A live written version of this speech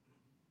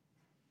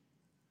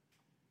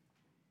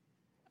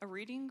A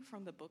reading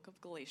from the book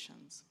of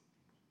Galatians.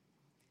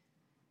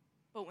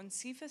 But when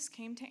Cephas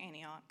came to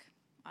Antioch,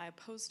 I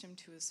opposed him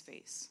to his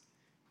face,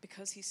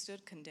 because he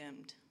stood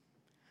condemned.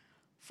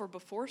 For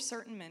before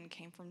certain men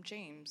came from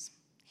James,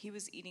 he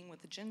was eating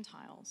with the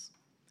Gentiles.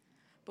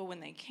 But when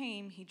they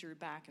came, he drew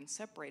back and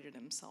separated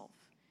himself,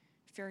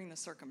 fearing the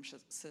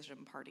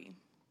circumcision party.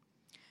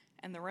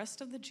 And the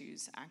rest of the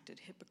Jews acted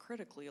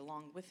hypocritically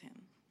along with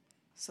him,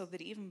 so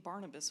that even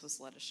Barnabas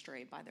was led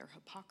astray by their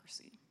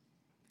hypocrisy.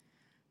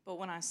 But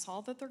when I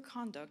saw that their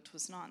conduct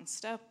was not in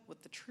step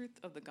with the truth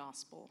of the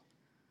gospel,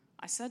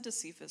 I said to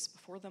Cephas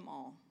before them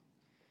all,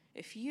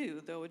 "If you,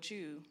 though a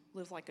Jew,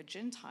 live like a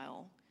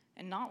Gentile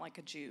and not like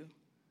a Jew,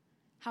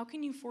 how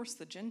can you force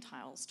the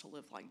Gentiles to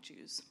live like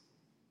Jews?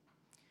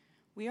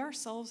 We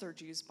ourselves are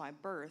Jews by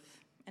birth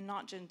and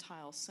not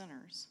Gentile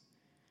sinners.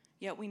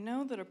 Yet we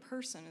know that a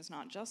person is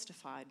not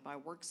justified by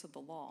works of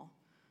the law,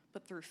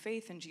 but through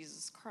faith in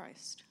Jesus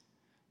Christ.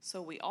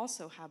 So we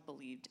also have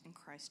believed in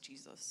Christ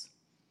Jesus,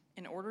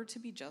 in order to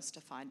be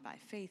justified by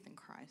faith in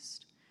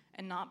Christ,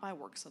 and not by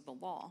works of the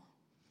law,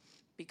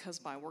 because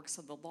by works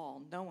of the law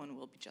no one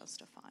will be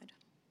justified.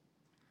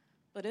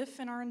 But if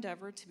in our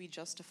endeavor to be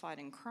justified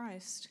in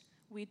Christ,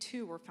 we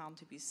too were found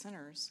to be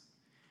sinners,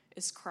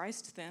 is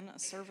Christ then a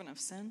servant of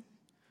sin?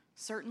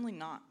 Certainly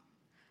not.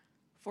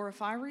 For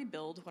if I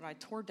rebuild what I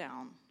tore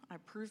down, I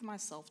prove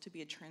myself to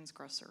be a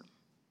transgressor.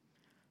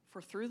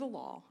 For through the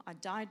law I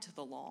died to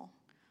the law,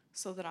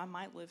 so that I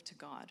might live to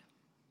God.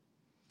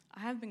 I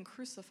have been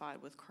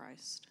crucified with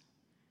Christ.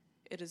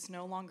 It is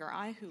no longer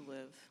I who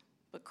live,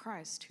 but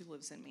Christ who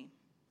lives in me.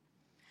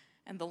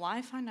 And the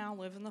life I now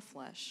live in the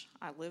flesh,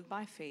 I live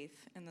by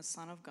faith in the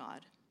Son of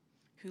God,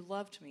 who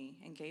loved me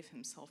and gave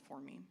himself for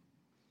me.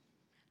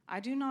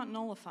 I do not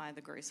nullify the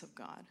grace of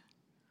God,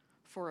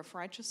 for if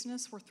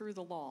righteousness were through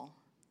the law,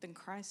 then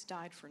Christ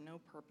died for no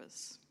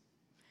purpose."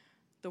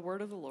 The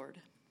word of the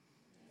Lord.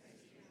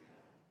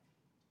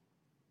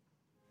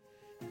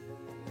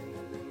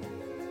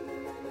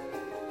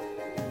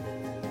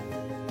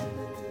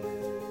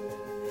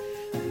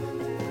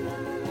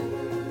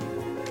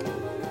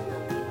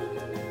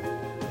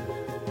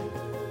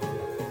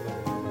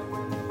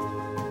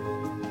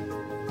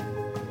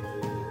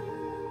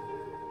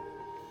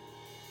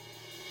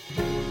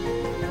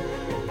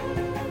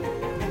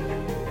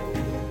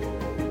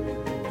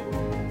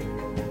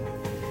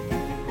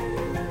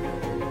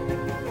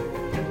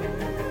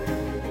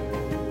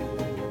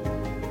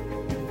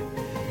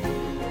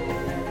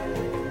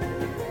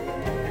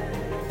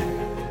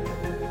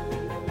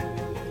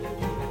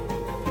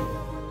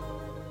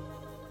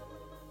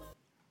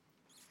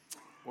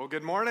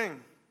 Good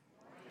morning.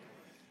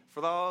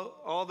 For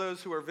all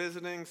those who are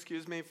visiting,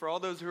 for all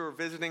those who are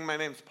visiting, my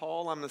name's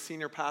Paul. I'm the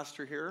senior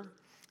pastor here.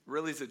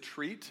 Really is a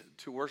treat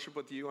to worship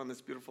with you on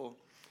this beautiful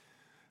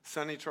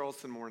sunny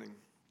Charleston morning.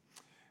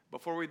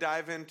 Before we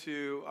dive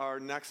into our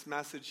next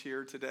message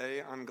here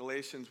today on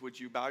Galatians, would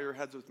you bow your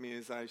heads with me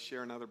as I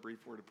share another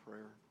brief word of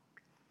prayer?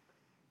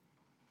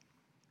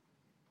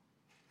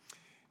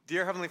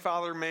 Dear Heavenly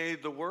Father, may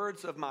the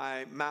words of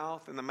my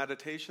mouth and the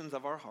meditations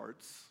of our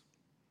hearts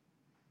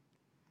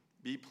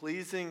be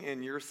pleasing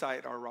in your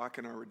sight, our rock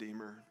and our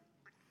redeemer.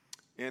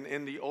 And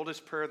in the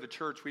oldest prayer of the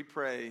church, we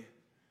pray,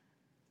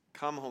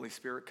 "Come, Holy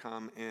Spirit,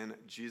 come,"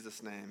 in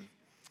Jesus' name.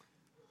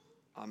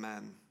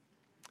 Amen.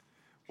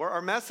 Well,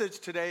 our message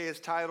today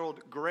is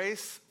titled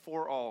Grace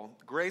for All.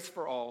 Grace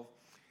for All.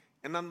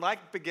 And I'd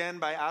like to begin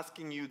by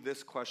asking you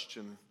this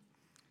question.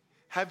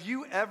 Have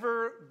you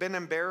ever been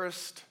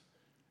embarrassed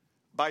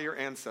by your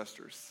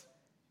ancestors?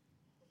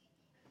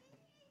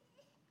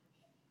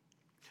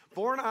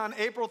 Born on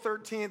April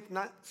 13th,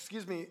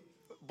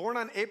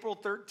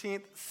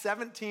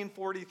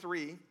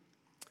 1743,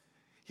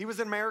 he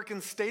was an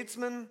American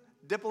statesman,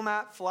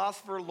 diplomat,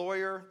 philosopher,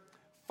 lawyer,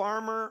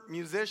 farmer,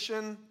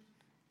 musician,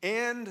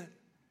 and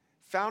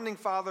founding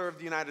father of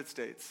the United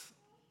States.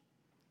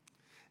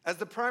 As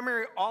the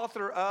primary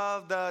author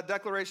of the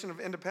Declaration of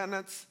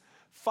Independence,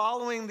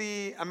 following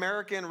the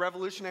American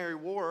Revolutionary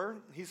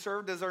War, he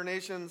served as our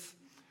nation's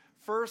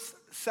first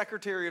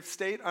Secretary of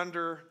State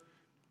under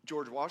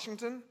George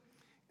Washington,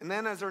 and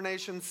then as our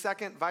nation's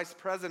second vice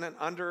president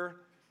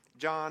under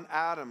John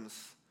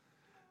Adams.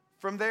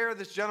 From there,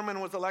 this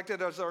gentleman was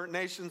elected as our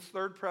nation's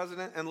third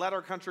president and led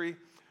our country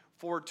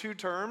for 2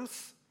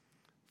 terms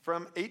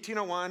from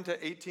 1801 to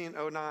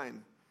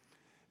 1809.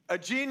 A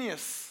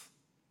genius,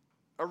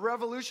 a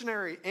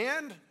revolutionary,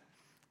 and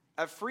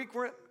a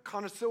frequent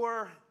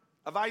connoisseur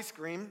of ice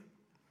cream.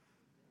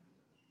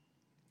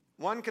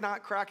 One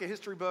cannot crack a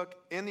history book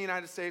in the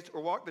United States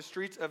or walk the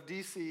streets of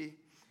D.C.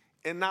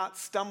 and not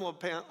stumble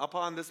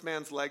upon this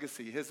man's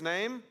legacy. His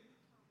name?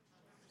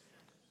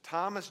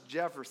 Thomas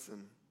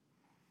Jefferson.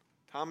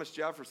 Thomas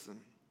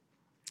Jefferson.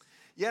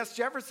 Yes,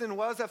 Jefferson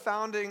was a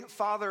founding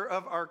father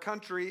of our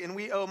country, and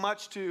we owe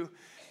much to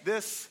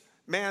this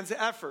man's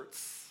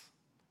efforts.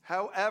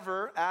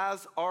 However,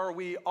 as are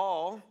we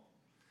all,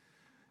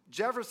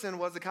 Jefferson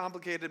was a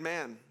complicated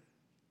man.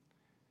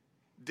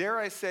 Dare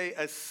I say,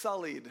 a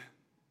sullied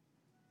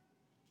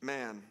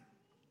man.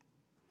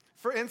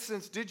 For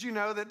instance, did you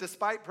know that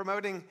despite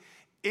promoting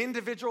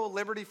individual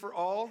liberty for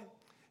all,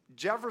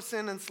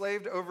 Jefferson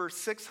enslaved over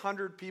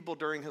 600 people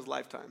during his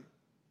lifetime?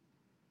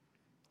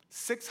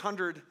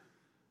 600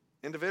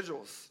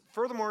 individuals.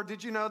 Furthermore,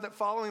 did you know that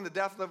following the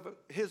death of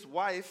his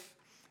wife,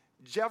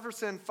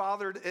 Jefferson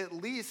fathered at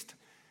least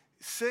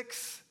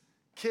 6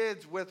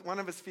 kids with one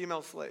of his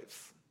female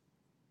slaves?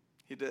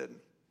 He did.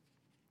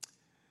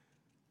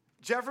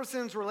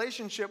 Jefferson's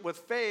relationship with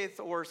faith,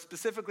 or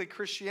specifically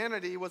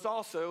Christianity, was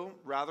also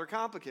rather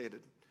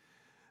complicated.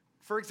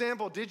 For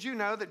example, did you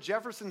know that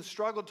Jefferson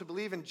struggled to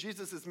believe in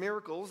Jesus'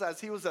 miracles as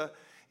he was an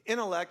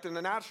intellect and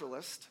a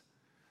naturalist?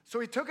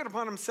 So he took it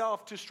upon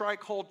himself to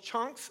strike whole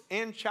chunks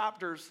and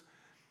chapters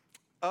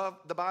of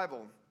the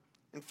Bible.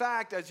 In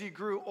fact, as he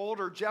grew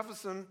older,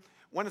 Jefferson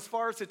went as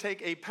far as to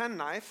take a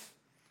penknife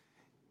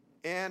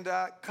and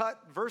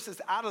cut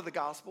verses out of the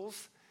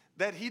Gospels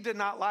that he did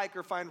not like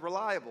or find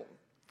reliable.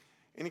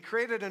 And he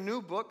created a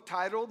new book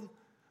titled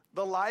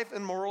The Life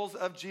and Morals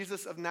of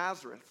Jesus of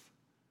Nazareth.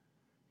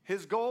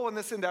 His goal in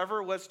this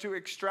endeavor was to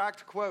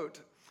extract,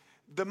 quote,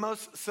 the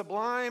most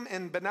sublime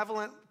and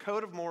benevolent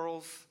code of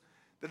morals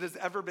that has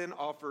ever been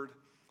offered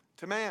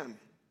to man.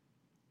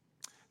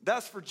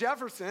 Thus, for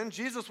Jefferson,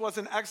 Jesus was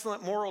an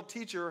excellent moral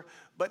teacher,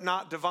 but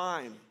not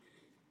divine.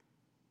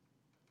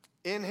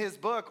 In his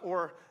book,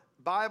 or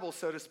Bible,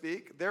 so to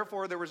speak,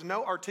 therefore, there was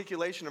no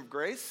articulation of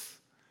grace,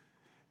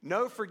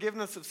 no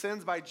forgiveness of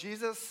sins by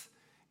Jesus,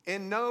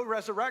 and no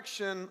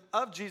resurrection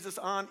of Jesus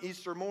on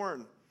Easter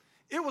morn.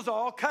 It was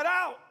all cut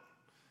out.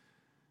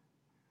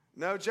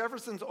 No,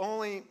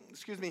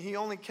 he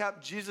only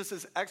kept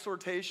Jesus'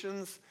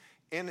 exhortations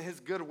and his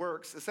good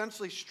works,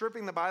 essentially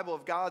stripping the Bible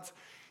of God's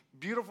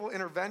beautiful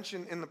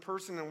intervention in the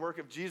person and work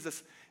of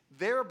Jesus,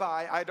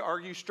 thereby, I'd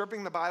argue,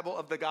 stripping the Bible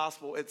of the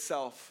gospel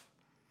itself.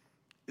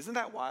 Isn't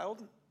that wild?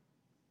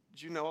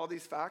 Did you know all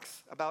these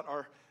facts about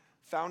our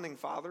founding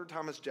father,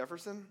 Thomas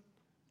Jefferson?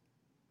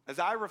 As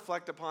I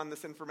reflect upon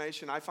this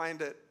information, I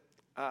find it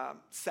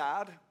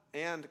sad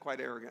and quite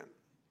arrogant.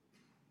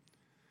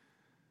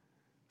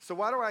 So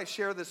why do I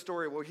share this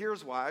story? Well,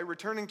 here's why.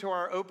 Returning to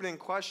our opening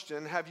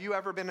question, have you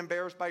ever been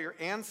embarrassed by your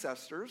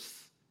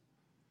ancestors?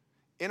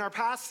 In our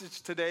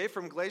passage today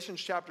from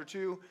Galatians chapter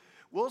 2,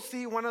 we'll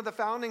see one of the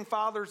founding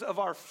fathers of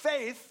our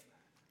faith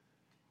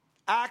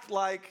act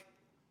like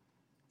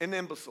an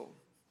imbecile.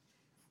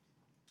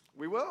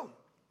 We will.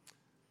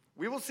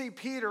 We will see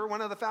Peter,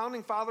 one of the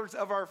founding fathers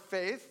of our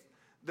faith,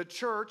 the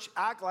church,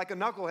 act like a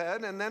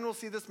knucklehead, and then we'll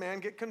see this man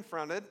get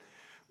confronted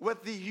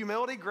with the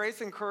humility,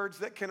 grace, and courage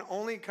that can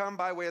only come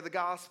by way of the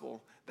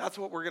gospel. That's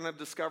what we're going to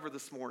discover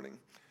this morning.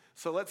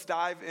 So let's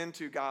dive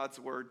into God's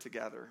word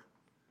together.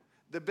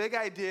 The big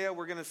idea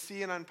we're going to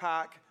see and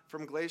unpack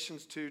from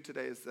Galatians 2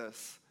 today is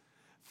this.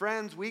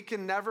 Friends, we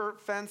can never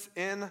fence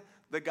in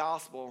the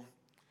gospel.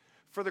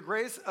 For the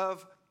grace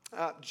of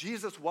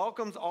Jesus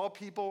welcomes all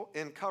people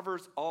and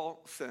covers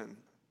all sin.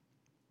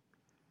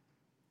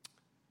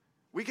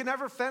 We can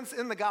never fence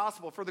in the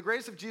gospel, for the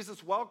grace of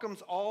Jesus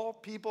welcomes all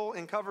people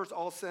and covers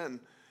all sin.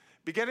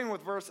 Beginning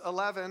with verse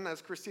 11,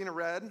 as Christina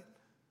read,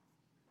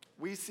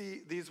 we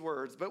see these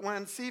words. But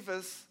when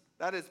Cephas,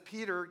 that is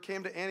Peter,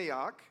 came to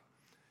Antioch,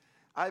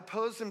 I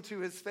opposed him to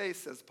his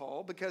face, says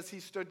Paul, because he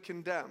stood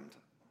condemned.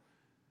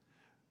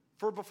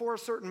 For before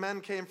certain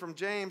men came from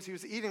James, he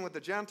was eating with the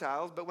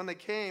Gentiles, but when they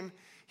came,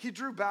 he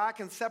drew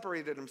back and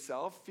separated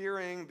himself,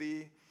 fearing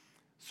the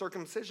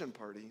circumcision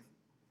party.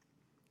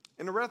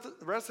 And the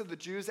rest of the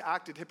Jews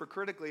acted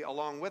hypocritically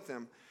along with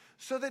him,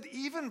 so that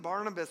even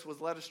Barnabas was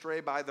led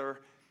astray by their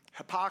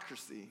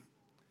hypocrisy.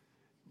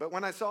 But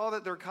when I saw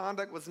that their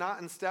conduct was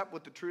not in step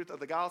with the truth of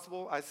the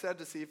gospel, I said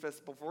to Cephas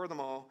before them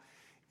all,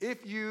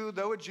 if you,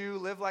 though a Jew,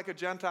 live like a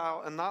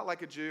Gentile and not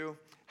like a Jew,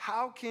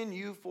 how can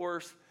you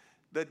force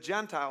the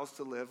Gentiles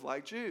to live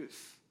like Jews?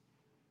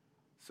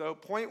 So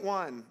point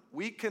one,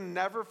 we can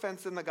never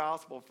fence in the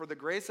gospel, for the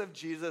grace of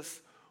Jesus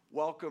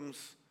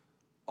welcomes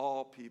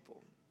all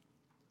people.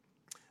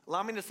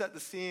 Allow me to set the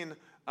scene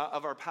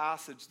of our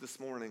passage this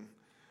morning.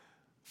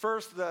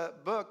 First, the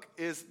book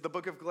is the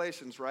book of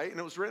Galatians, right? And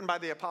it was written by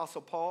the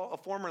Apostle Paul, a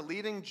former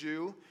leading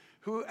Jew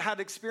who had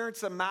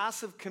experienced a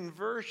massive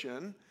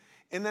conversion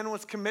and then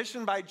was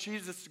commissioned by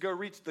Jesus to go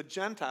reach the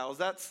Gentiles.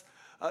 That's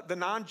the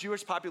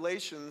non-Jewish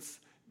populations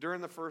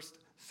during the first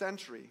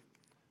century.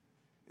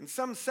 And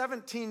some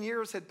 17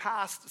 years had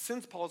passed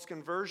since Paul's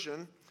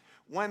conversion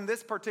when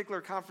this particular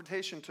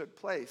confrontation took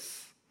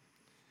place.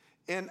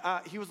 And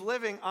he was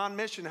living on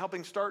mission,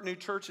 helping start new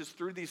churches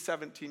through these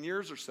 17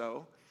 years or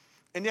so.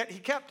 And yet he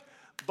kept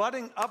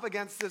butting up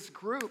against this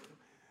group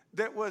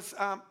that was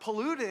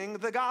polluting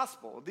the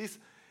gospel.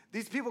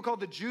 These people called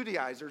the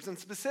Judaizers, and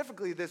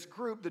specifically this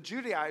group, the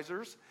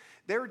Judaizers,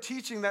 they were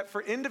teaching that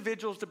for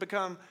individuals to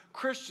become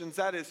Christians,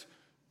 that is,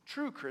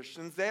 true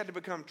Christians, they had to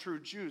become true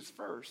Jews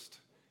first.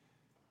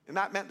 And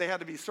that meant they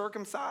had to be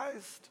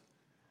circumcised,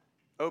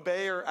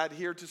 obey or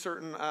adhere to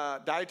certain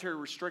dietary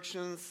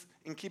restrictions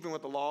in keeping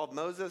with the law of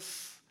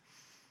Moses,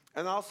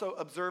 and also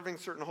observing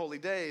certain holy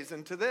days.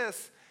 And to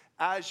this,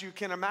 as you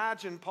can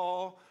imagine,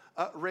 Paul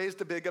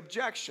raised a big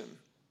objection.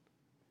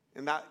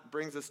 And that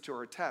brings us to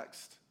our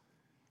text.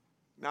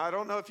 Now, I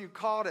don't know if you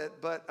caught it,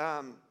 but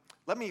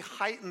let me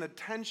heighten the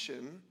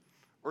tension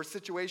or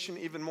situation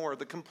even more,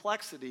 the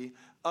complexity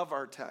of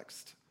our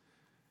text.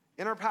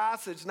 In our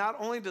passage, not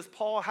only does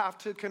Paul have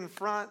to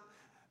confront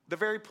the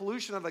very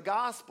pollution of the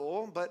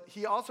gospel, but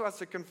he also has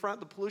to confront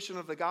the pollution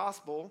of the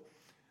gospel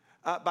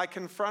by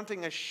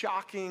confronting a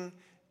shocking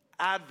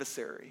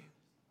adversary.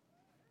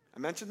 I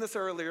mentioned this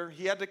earlier.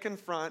 He had to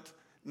confront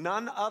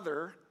none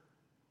other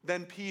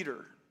than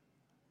Peter.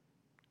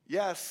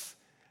 Yes,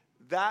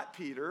 that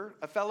Peter,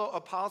 a fellow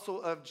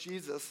apostle of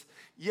Jesus.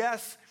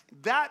 Yes,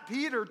 that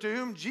Peter to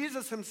whom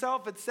Jesus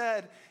himself had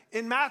said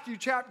in Matthew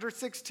chapter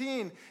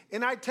 16,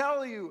 and I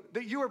tell you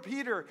that you are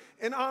Peter,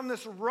 and on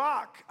this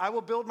rock I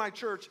will build my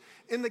church,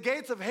 and the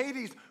gates of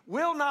Hades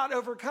will not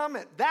overcome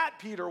it. That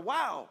Peter,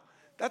 wow,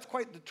 that's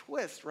quite the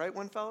twist, right,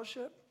 One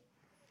Fellowship?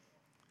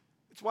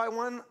 It's why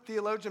one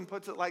theologian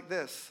puts it like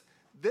this.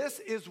 This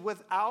is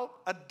without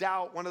a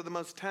doubt one of the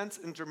most tense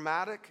and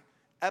dramatic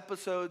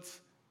episodes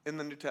in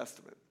the New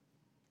Testament.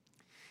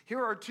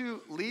 Here are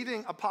two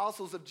leading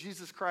apostles of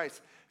Jesus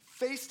Christ,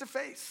 face to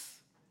face,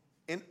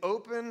 in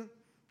open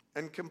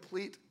and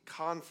complete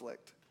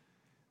conflict.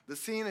 The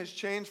scene has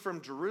changed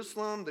from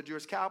Jerusalem, the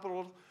Jewish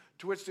capital,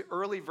 to which the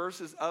early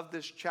verses of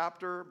this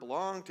chapter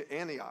belong, to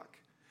Antioch,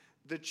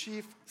 the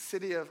chief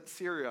city of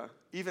Syria,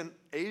 even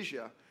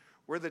Asia,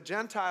 where the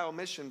Gentile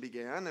mission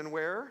began and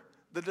where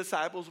the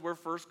disciples were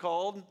first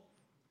called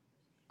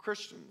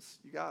Christians.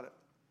 You got it.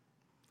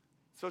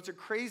 So it's a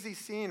crazy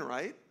scene,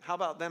 right? How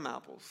about them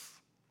apples?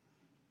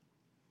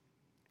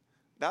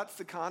 That's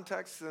the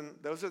context, and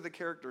those are the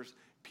characters,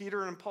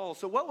 Peter and Paul.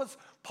 So what was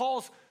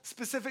Paul's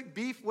specific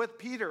beef with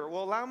Peter?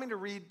 Well, allow me to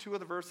read two of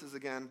the verses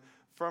again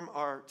from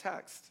our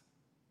text.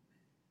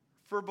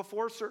 For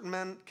before certain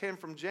men came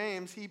from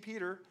James, he,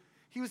 Peter,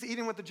 he was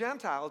eating with the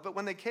Gentiles, but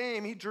when they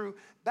came, he drew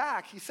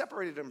back. He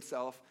separated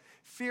himself,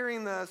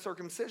 fearing the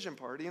circumcision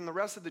party, and the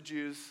rest of the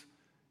Jews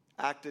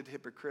acted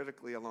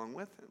hypocritically along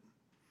with him.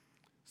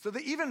 So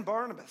that even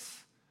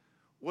Barnabas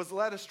was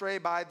led astray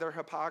by their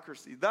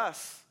hypocrisy.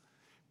 Thus,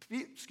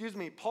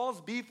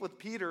 Paul's beef with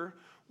Peter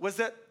was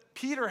that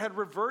Peter had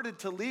reverted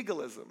to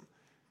legalism,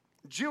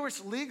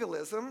 Jewish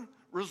legalism,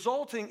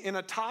 resulting in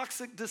a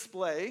toxic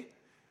display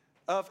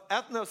of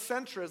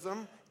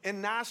ethnocentrism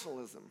and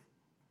nationalism.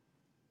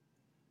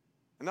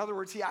 In other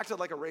words, he acted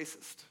like a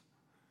racist.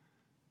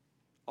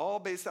 All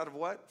based out of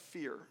what?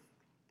 Fear.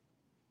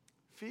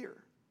 Fear.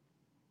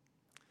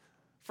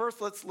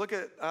 First, let's look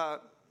at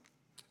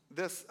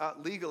this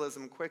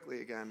legalism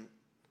quickly again.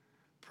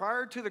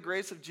 Prior to the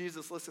grace of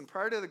Jesus, listen,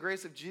 prior to the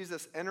grace of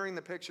Jesus entering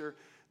the picture,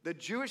 the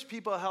Jewish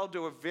people held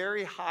to a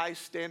very high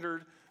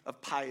standard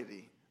of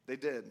piety. They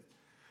did.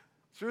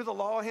 Through the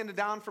law handed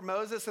down from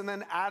Moses and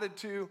then added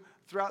to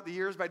throughout the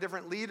years by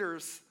different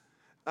leaders,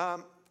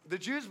 the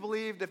Jews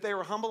believed if they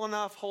were humble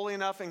enough, holy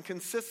enough, and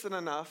consistent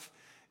enough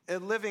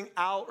in living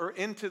out or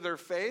into their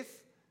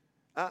faith,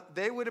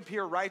 they would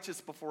appear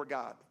righteous before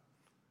God.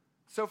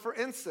 So for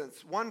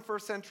instance, one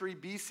first century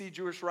BC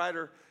Jewish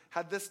writer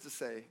had this to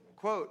say,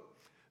 quote,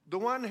 "The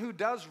one who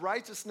does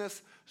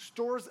righteousness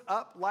stores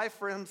up life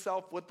for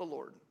himself with the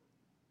Lord.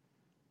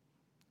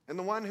 And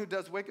the one who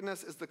does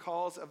wickedness is the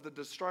cause of the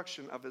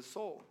destruction of his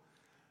soul."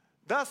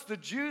 Thus, the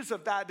Jews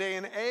of that day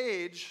and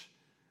age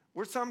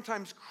were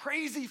sometimes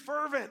crazy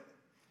fervent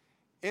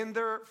in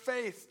their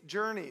faith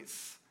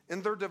journeys,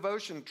 in their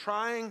devotion,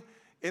 trying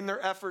in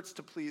their efforts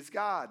to please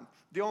God.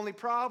 The only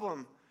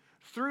problem,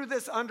 through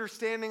this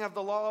understanding of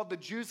the law, the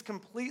Jews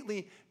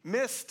completely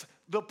missed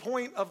the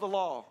point of the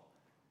law.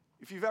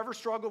 If you've ever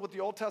struggled with the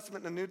Old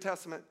Testament and the New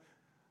Testament,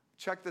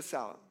 check this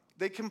out.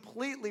 They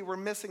completely were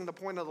missing the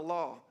point of the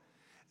law.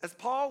 As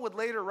Paul would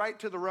later write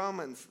to the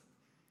Romans,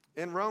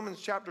 in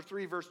Romans chapter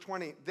 3, verse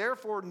 20,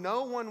 "Therefore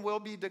no one will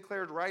be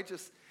declared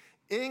righteous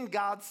in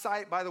God's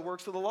sight by the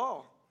works of the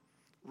law.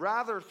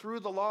 Rather,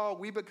 through the law,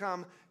 we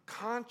become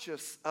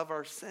conscious of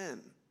our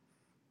sin."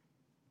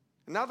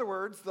 In other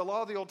words, the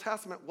law of the Old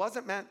Testament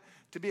wasn't meant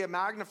to be a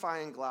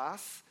magnifying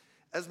glass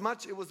as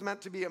much it was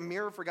meant to be a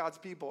mirror for God's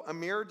people, a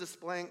mirror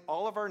displaying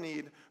all of our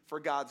need for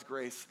God's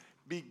grace,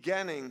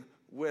 beginning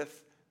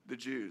with the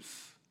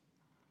Jews.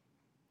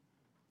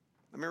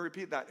 Let me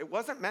repeat that. It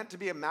wasn't meant to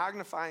be a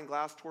magnifying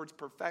glass towards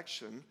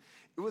perfection.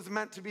 It was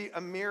meant to be a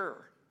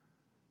mirror,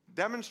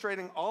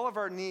 demonstrating all of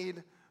our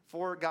need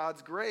for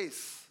God's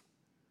grace.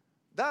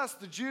 Thus,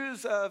 the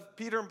Jews of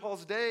Peter and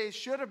Paul's day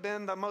should have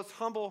been the most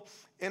humble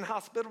and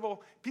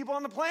hospitable people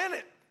on the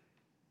planet.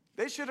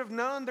 They should have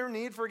known their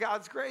need for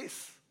God's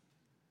grace.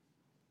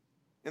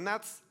 And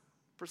that's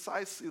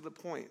precisely the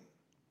point.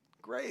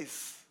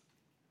 Grace.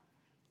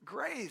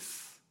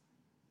 Grace.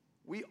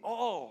 We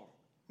all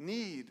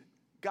need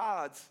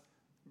God's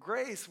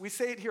grace. We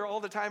say it here all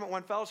the time at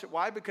One Fellowship.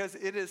 Why? Because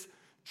it is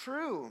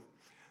true.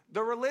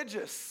 The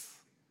religious,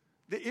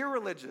 the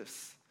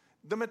irreligious,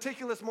 the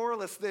meticulous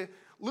moralists, the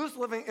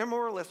loose-living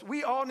immoralists,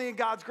 we all need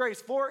God's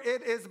grace. For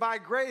it is by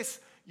grace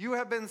you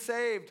have been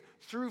saved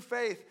through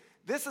faith.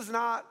 This is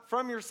not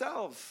from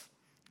yourselves.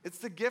 It's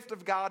the gift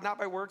of God, not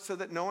by works, so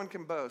that no one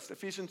can boast.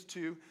 Ephesians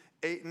 2,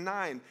 8 and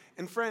 9.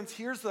 And friends,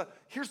 here's the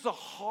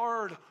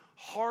hard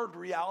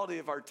reality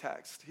of our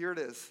text. Here it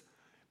is.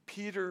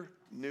 Peter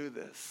knew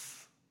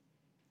this.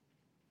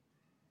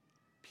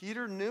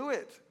 Peter knew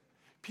it.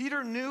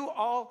 Peter knew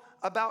all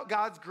about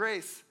God's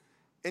grace.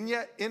 And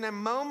yet, in a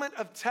moment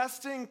of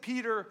testing,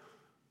 Peter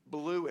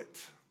blew it.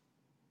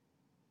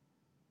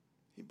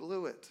 He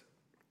blew it.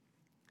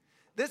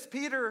 This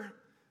Peter,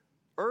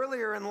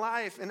 earlier in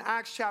life, in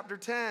Acts chapter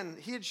 10,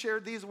 he had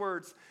shared these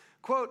words,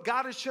 quote,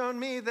 God has shown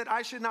me that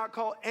I should not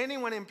call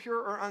anyone impure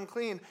or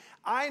unclean.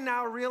 I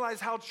now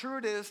realize how true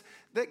it is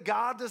that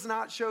God does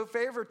not show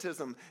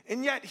favoritism.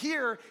 And yet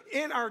here,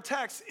 in our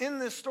text, in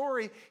this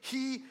story,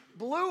 he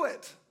blew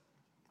it.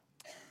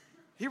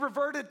 He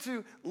reverted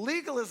to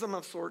legalism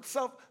of sorts,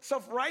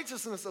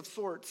 self-righteousness of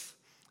sorts,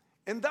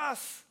 and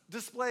thus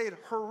displayed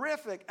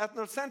horrific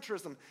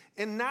ethnocentrism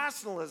and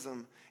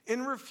nationalism,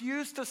 and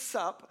refused to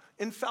sup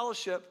in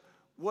fellowship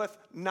with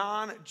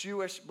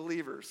non-Jewish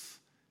believers.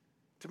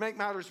 To make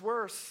matters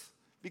worse,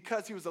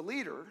 because he was a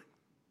leader,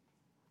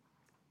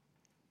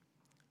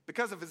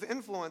 because of his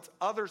influence,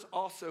 others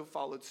also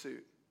followed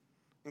suit,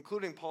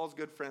 including Paul's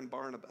good friend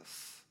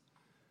Barnabas.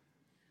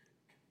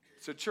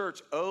 So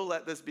church,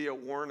 let this be a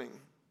warning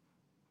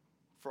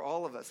for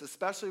all of us,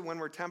 especially when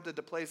we're tempted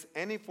to place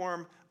any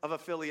form of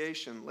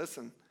affiliation,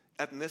 listen,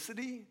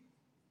 ethnicity,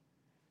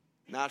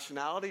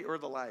 nationality, or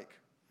the like,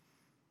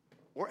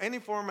 or any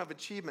form of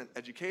achievement,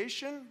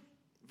 education,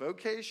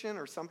 vocation,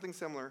 or something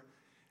similar.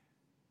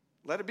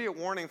 Let it be a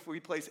warning if we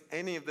place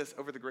any of this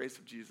over the grace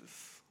of Jesus.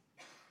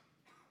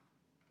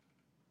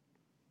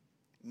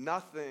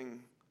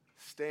 Nothing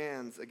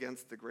stands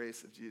against the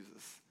grace of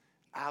Jesus.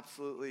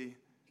 Absolutely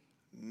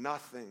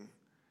nothing.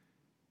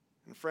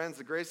 And friends,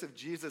 the grace of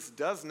Jesus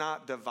does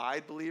not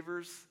divide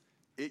believers,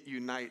 it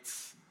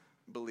unites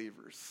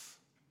believers.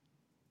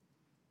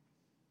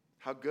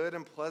 How good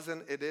and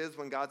pleasant it is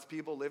when God's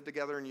people live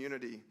together in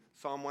unity.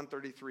 Psalm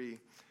 133.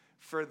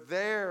 For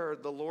there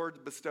the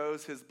Lord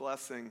bestows his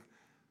blessing,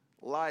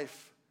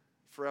 life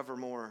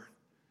forevermore.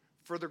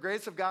 For the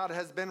grace of God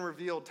has been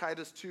revealed,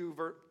 Titus 2,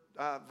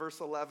 verse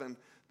 11.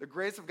 The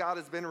grace of God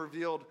has been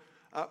revealed,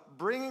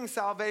 bringing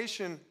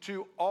salvation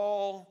to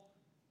all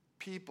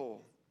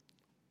people.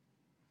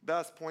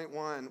 Thus, point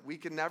one, we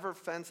can never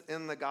fence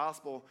in the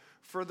gospel,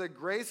 for the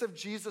grace of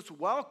Jesus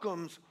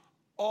welcomes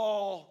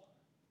all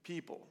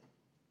people.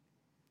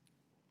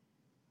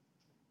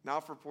 Now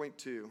for point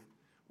two,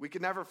 we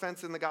can never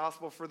fence in the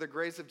gospel, for the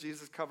grace of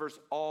Jesus covers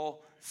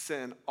all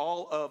sin,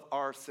 all of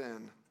our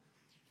sin.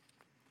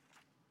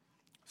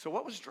 So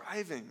what was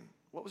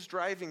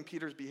driving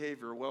Peter's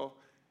behavior? Well,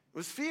 it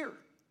was fear.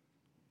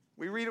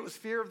 We read it was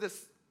fear of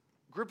this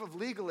group of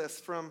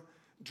legalists from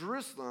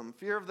Jerusalem,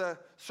 fear of the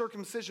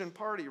circumcision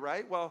party,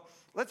 right? Well,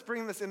 let's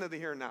bring this into the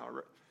here and now.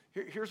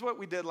 Here's what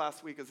we did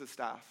last week as a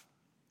staff.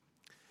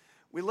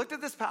 We looked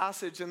at this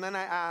passage, and then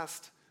I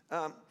asked,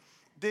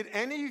 did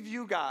any of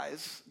you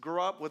guys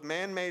grow up with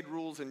man-made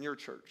rules in your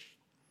church?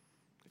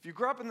 If you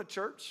grew up in the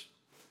church,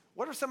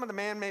 what are some of the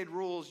man-made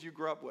rules you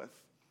grew up with?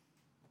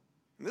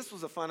 And this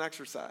was a fun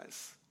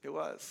exercise. It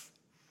was.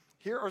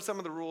 Here are some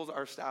of the rules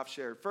our staff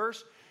shared.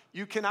 First,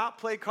 you cannot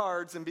play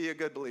cards and be a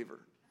good believer.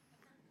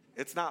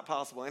 It's not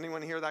possible.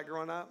 Anyone hear that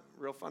growing up?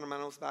 Real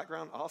fundamentalist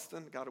background?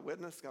 Austin, got a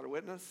witness.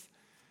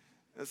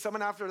 And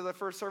someone after the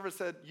first service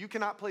said, you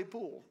cannot play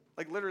pool,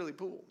 like literally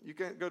pool. You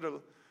can't go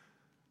to,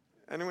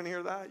 anyone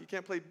hear that? You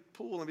can't play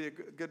pool and be a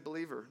good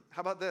believer. How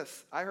about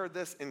this? I heard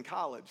this in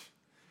college.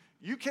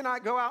 You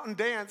cannot go out and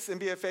dance and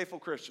be a faithful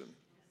Christian.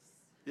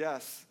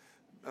 Yes.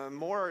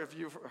 More if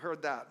you've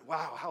heard that.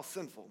 Wow, how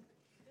sinful.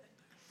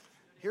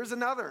 Here's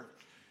another.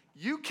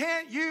 You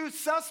can't use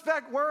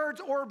suspect words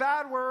or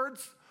bad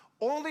words,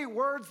 only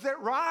words that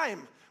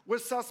rhyme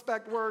with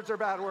suspect words or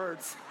bad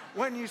words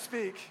when you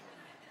speak.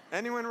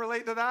 Anyone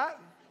relate to that?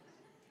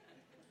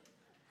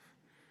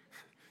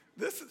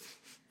 This is,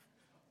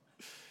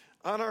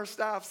 on our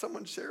staff,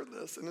 someone shared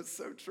this, and it's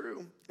so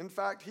true. In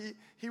fact,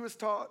 he was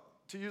taught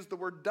to use the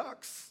word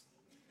ducks.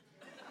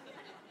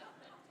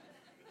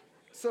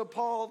 So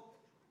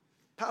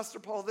Pastor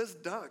Paul, this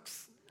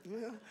ducks.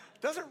 Yeah,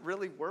 it doesn't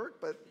really work,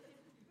 but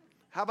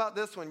how about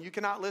this one? You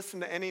cannot listen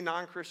to any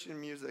non-Christian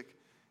music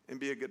and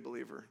be a good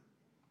believer.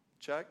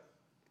 Check.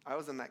 I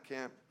was in that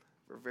camp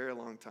for a very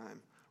long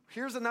time.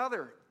 Here's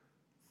another.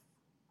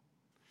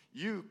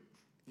 You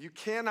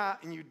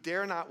cannot and you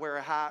dare not wear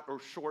a hat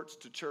or shorts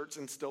to church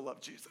and still love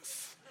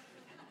Jesus.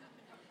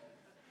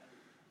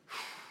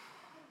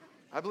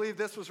 I believe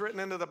this was written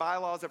into the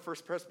bylaws at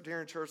First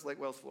Presbyterian Church,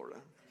 Lake Wales, Florida.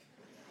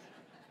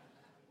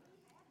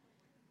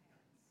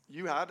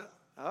 You had it?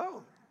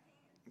 Oh,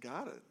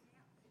 got it.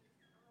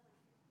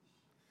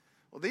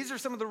 Well, these are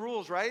some of the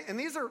rules, right? And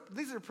these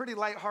are pretty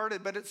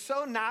lighthearted, but it's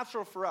so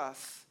natural for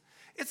us.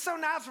 It's so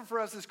natural for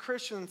us as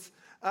Christians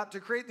to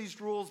create these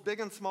rules, big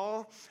and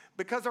small,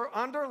 because our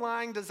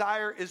underlying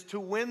desire is to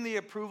win the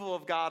approval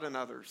of God and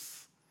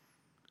others.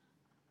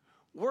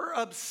 We're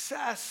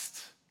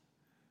obsessed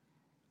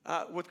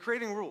with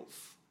creating rules.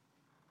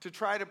 to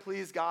try to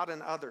please God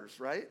and others,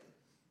 right?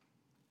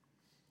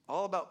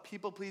 All about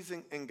people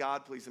pleasing and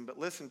God pleasing. But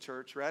listen,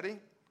 church, ready?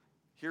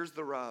 Here's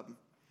the rub.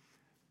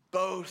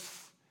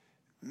 Both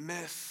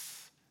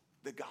miss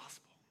the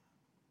gospel.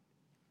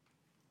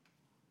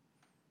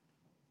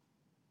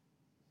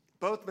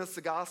 Both miss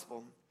the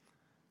gospel.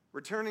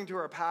 Returning to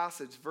our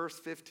passage, verse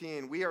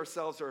 15, we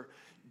ourselves are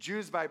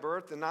Jews by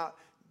birth and not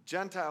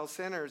Gentile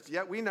sinners,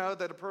 yet we know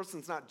that a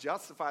person's not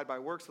justified by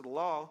works of the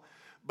law,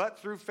 but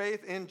through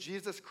faith in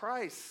Jesus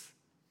Christ.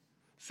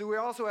 So we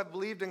also have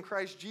believed in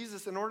Christ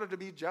Jesus in order to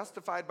be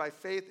justified by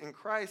faith in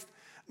Christ,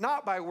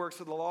 not by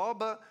works of the law,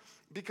 but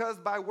because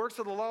by works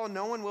of the law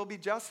no one will be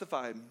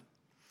justified.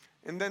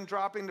 And then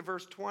dropping to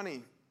verse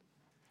 20,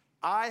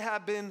 I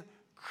have been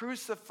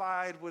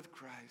crucified with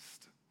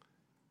Christ.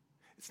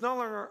 It's no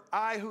longer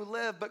I who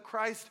live, but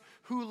Christ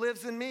who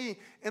lives in me.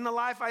 In the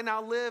life I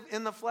now live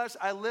in the flesh,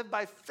 I live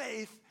by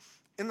faith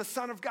in the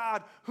Son of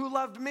God who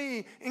loved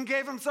me and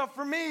gave himself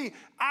for me.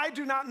 I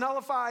do not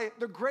nullify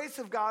the grace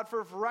of God,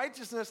 for if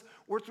righteousness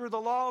were through the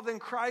law, then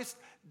Christ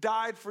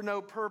died for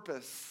no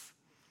purpose.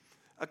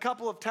 A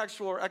couple of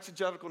textual or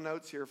exegetical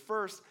notes here.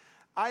 First,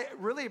 I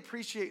really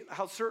appreciate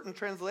how certain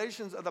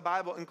translations of the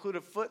Bible include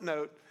a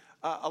footnote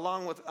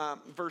along with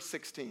verse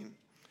 16.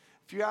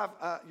 If you have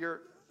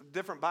your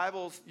different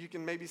Bibles, you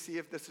can maybe see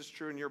if this is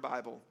true in your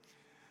Bible.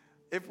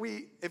 If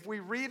we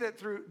read it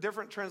through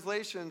different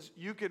translations,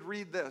 you could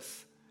read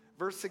this.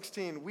 Verse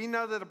 16, we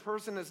know that a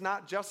person is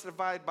not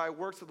justified by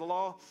works of the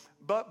law,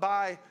 but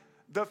by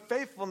the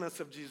faithfulness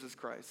of Jesus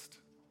Christ.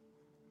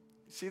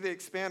 See, they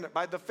expand it.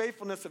 By the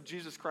faithfulness of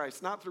Jesus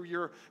Christ, not through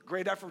your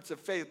great efforts of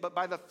faith, but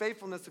by the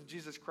faithfulness of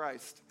Jesus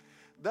Christ.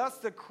 Thus,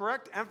 the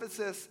correct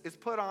emphasis is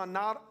put on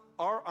not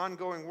our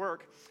ongoing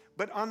work,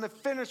 but on the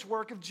finished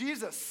work of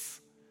Jesus.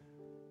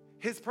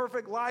 His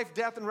perfect life,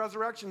 death, and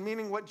resurrection,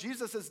 meaning what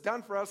Jesus has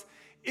done for us,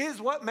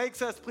 is what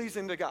makes us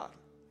pleasing to God.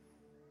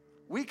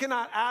 We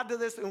cannot add to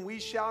this, and we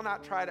shall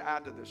not try to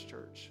add to this,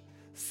 church.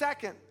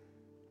 Second,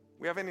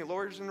 we have any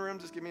lawyers in the room?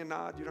 Just give me a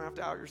nod. You don't have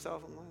to out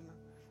yourself.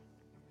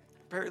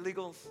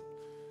 Paralegals.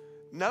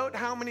 Note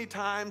how many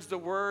times the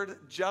word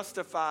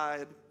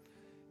justified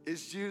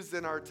is used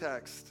in our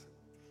text.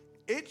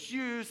 It's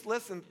used,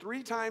 listen,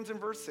 3 times in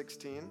verse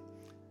 16,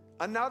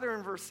 another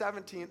in verse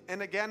 17,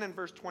 and again in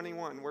verse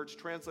 21, where it's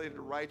translated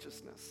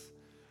righteousness.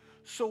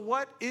 So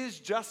what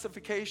is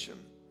justification?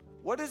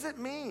 What does it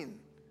mean?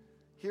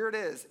 Here it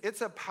is.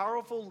 It's a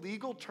powerful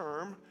legal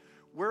term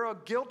where a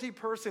guilty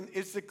person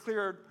is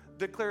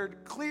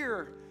declared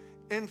clear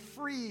and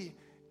free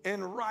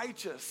and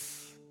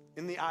righteous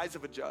in the eyes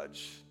of a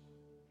judge,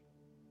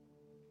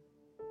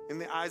 in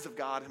the eyes of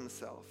God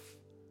himself.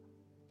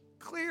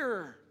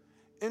 Clear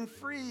and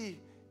free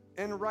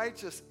and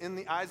righteous in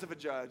the eyes of a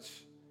judge,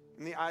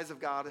 in the eyes of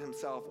God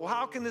himself. Well,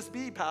 how can this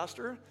be,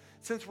 Pastor,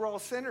 since we're all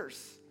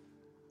sinners?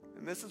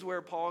 And this is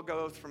where Paul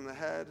goes from the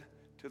head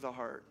to the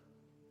heart.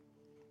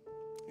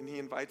 And he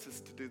invites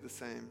us to do the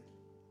same.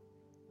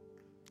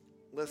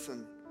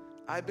 Listen,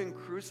 I've been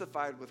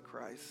crucified with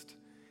Christ.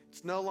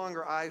 It's no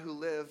longer I who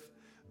live,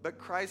 but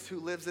Christ who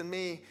lives in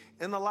me.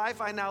 In the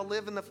life I now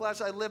live in the flesh,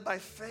 I live by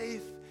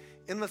faith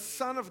in the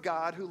Son of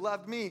God who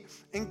loved me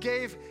and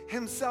gave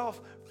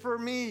himself for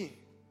me.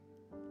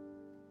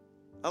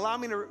 Allow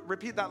me to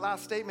repeat that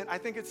last statement. I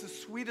think it's the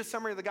sweetest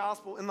summary of the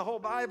gospel in the whole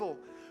Bible.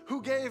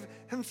 Who gave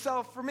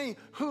himself for me,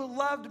 who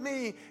loved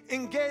me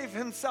and gave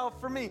himself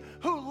for me,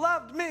 who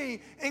loved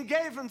me and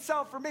gave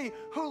himself for me,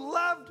 who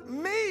loved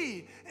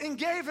me and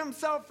gave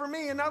himself for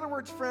me. In other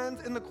words,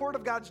 friends, in the court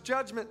of God's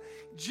judgment,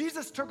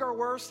 Jesus took our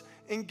worst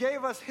and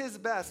gave us his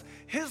best,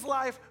 his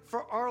life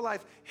for our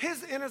life,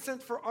 his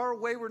innocence for our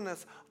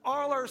waywardness.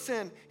 All our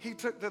sin, he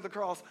took to the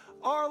cross.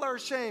 All our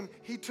shame,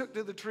 he took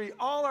to the tree.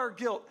 All our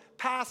guilt,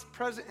 past,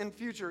 present, and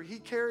future, he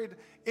carried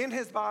in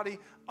his body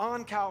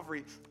on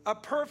Calvary, a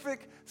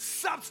perfect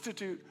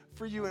substitute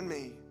for you and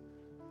me.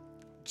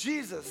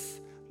 Jesus,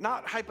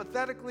 not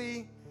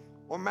hypothetically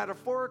or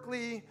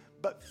metaphorically,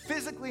 but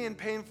physically and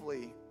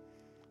painfully,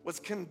 was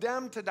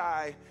condemned to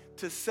die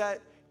to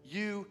set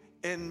you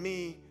and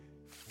me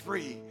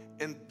free.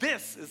 And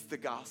this is the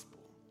gospel.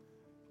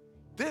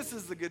 This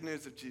is the good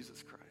news of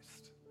Jesus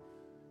Christ.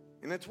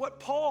 And it's what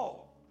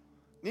Paul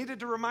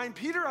needed to remind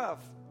Peter of.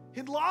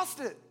 He'd lost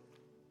it.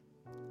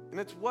 And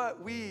it's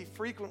what we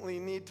frequently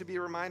need to be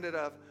reminded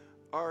of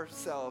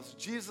ourselves.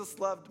 Jesus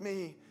loved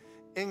me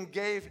and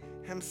gave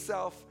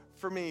himself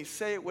for me.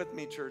 Say it with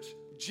me, church.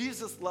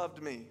 Jesus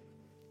loved me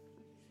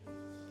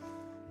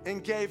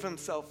and gave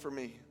himself for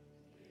me.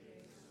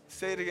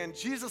 Say it again.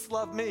 Jesus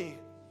loved me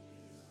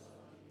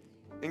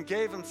and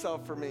gave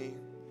himself for me.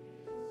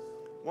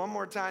 One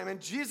more time.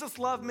 And Jesus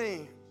loved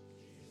me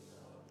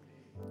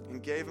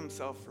and gave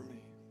himself for me.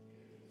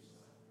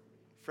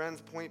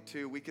 Friends, point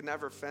 2, we can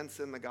never fence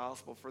in the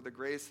gospel, for the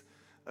grace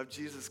of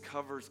Jesus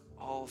covers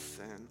all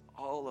sin,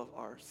 all of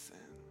our sin.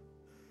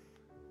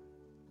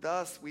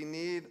 Thus, we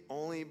need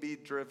only be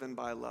driven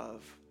by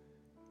love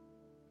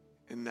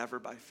and never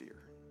by fear.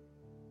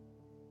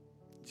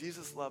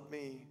 Jesus loved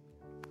me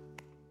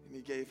and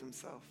he gave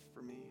himself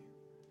for me.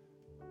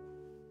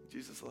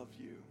 Jesus loved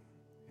you,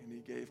 and he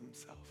gave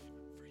himself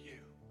for you.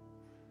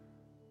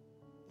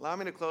 Allow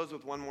me to close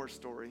with one more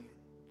story.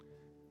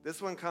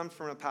 This one comes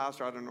from a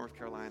pastor out of North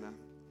Carolina.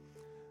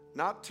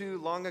 Not too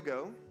long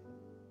ago,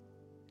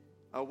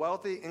 a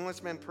wealthy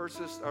Englishman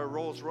purchased a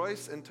Rolls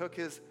Royce and took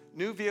his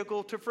new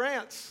vehicle to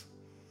France.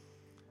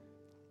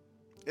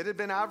 It had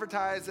been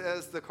advertised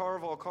as the car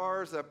of all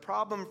cars, a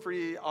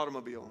problem-free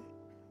automobile.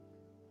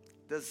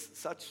 Does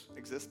such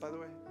exist, by the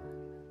way?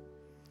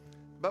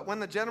 But when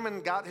the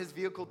gentleman got his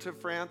vehicle to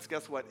France,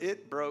 guess what?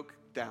 It broke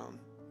down.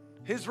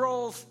 His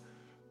Rolls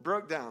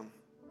broke down.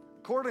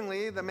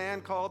 Accordingly, the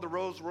man called the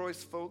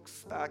Rolls-Royce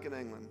folks back in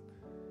England,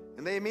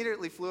 and they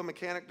immediately flew a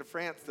mechanic to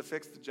France to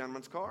fix the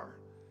gentleman's car.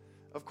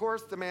 Of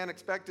course, the man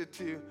expected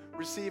to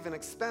receive an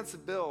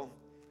expensive bill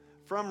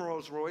from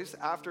Rolls-Royce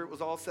after it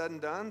was all said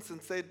and done,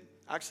 since they'd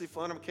actually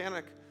flown a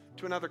mechanic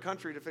to another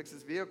country to fix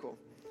his vehicle.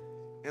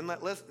 And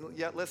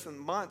yet listen,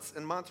 months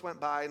and months went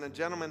by, and the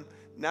gentleman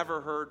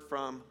never heard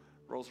from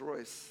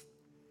Rolls-Royce.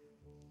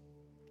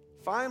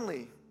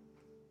 Finally,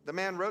 the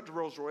man wrote to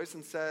Rolls-Royce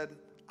and said,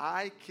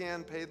 I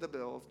can pay the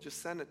bill,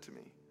 just send it to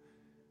me.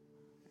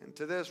 And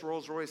to this,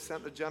 Rolls-Royce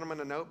sent the gentleman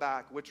a note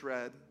back, which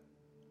read,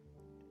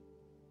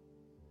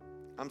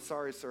 I'm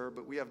sorry, sir,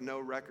 but we have no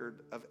record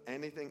of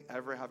anything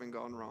ever having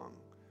gone wrong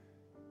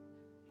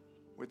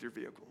with your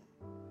vehicle.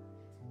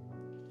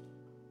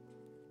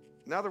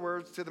 In other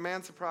words, to the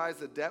man's surprise,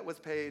 the debt was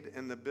paid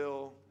and the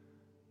bill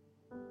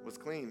was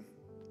clean.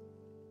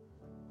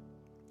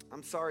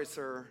 I'm sorry,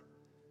 sir,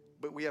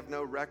 but we have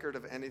no record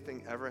of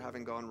anything ever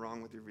having gone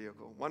wrong with your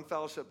vehicle. One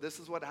Fellowship, this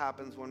is what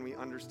happens when we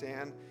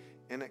understand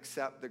and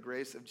accept the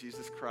grace of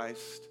Jesus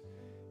Christ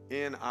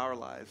in our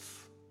lives.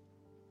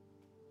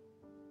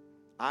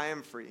 I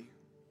am free.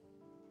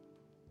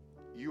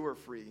 You are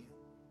free.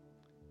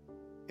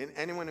 And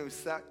anyone who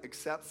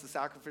accepts the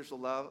sacrificial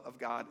love of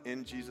God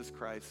in Jesus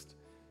Christ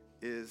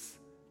is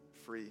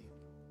free.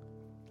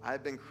 I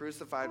have been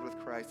crucified with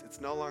Christ.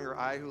 It's no longer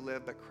I who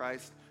live, but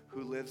Christ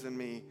who lives in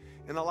me.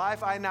 In the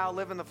life I now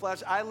live in the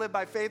flesh, I live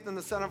by faith in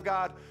the Son of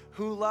God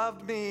who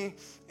loved me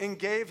and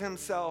gave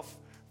himself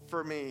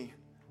for me.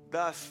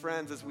 Thus,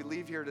 friends, as we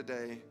leave here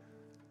today,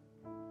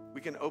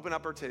 we can open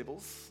up our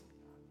tables,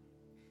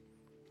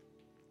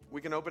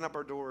 we can open up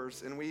our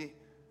doors, and we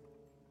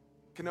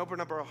can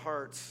open up our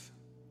hearts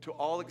to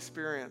all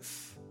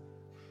experience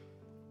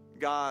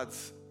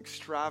God's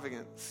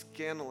extravagant,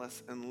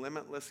 scandalous, and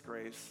limitless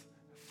grace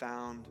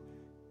found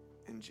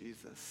in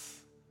Jesus.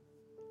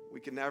 We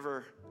can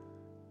never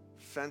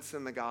fence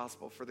in the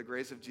gospel, for the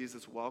grace of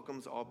Jesus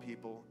welcomes all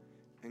people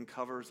and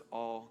covers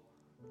all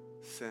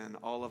sin,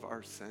 all of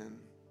our sin.